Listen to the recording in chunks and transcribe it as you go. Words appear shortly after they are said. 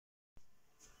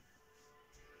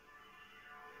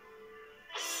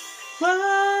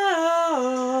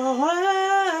Whoa, whoa,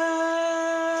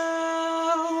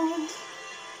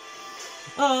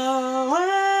 oh,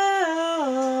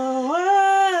 whoa, whoa,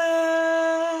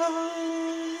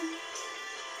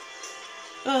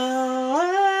 oh,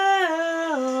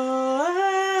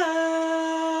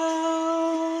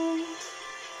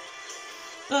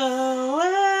 oh,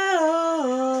 oh.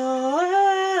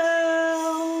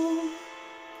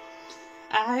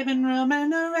 I've been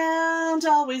roaming around,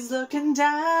 always looking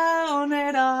down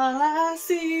at all I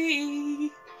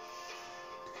see.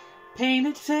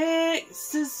 Painted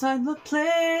faces on the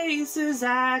places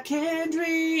I can't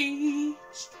reach.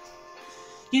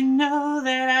 You know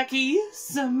that I could use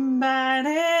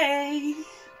somebody.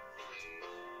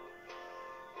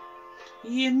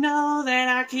 You know that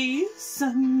I could use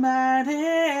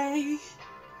somebody.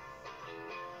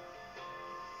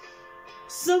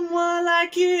 Someone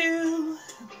like you,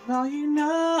 all you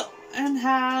know and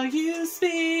how you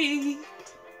speak.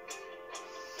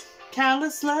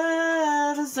 Countless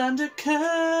lovers under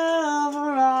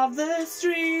cover of the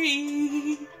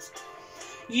street.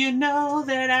 You know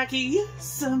that I could use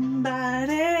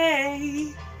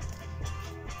somebody.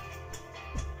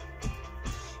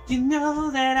 You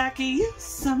know that I could use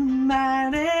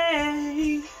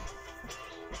somebody.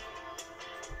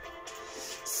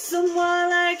 Someone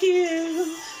like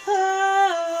you.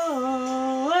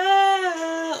 Oh,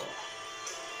 oh.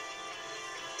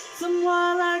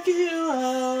 Someone like you.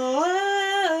 Oh,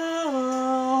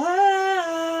 oh, oh.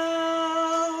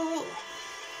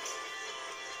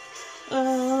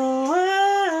 Oh, oh,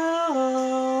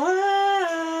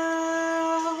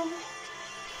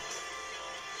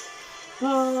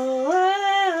 oh.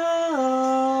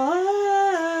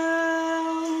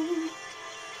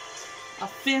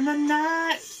 Off in the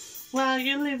night, while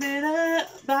you live it up,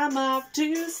 I'm off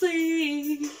to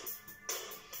sleep.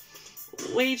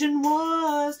 Waging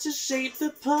wars to shape the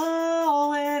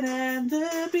poet and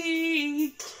the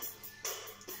beat.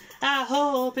 I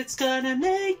hope it's gonna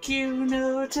make you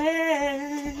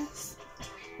notice.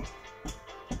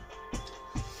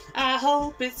 I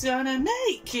hope it's gonna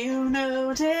make you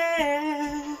notice.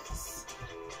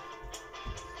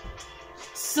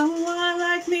 Someone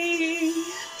like me.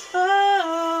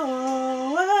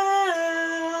 Oh,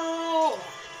 oh,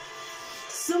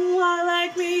 someone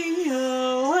like me.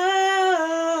 Oh,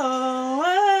 oh,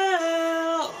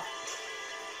 oh,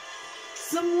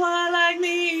 someone like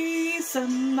me.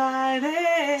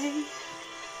 Somebody.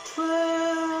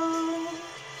 Oh,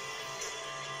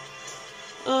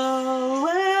 oh,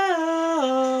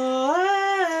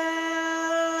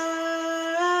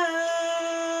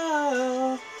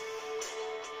 oh,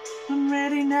 I'm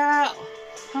ready now.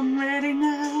 I'm ready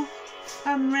now,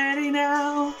 I'm ready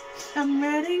now, I'm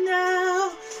ready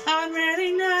now, I'm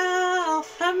ready now,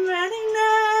 I'm ready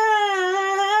now.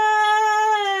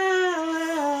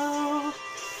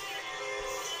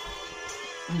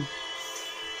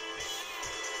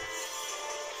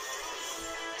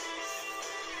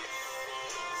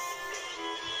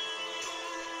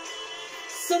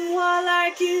 Someone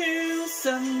like you,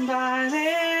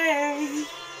 somebody.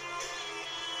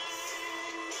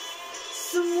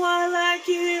 Someone like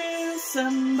you,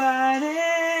 somebody.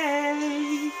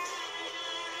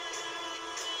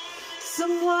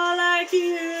 Someone like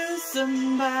you,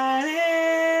 somebody.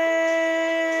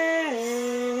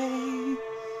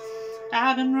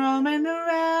 I've been roaming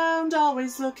around,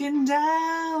 always looking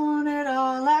down at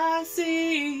all I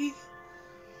see.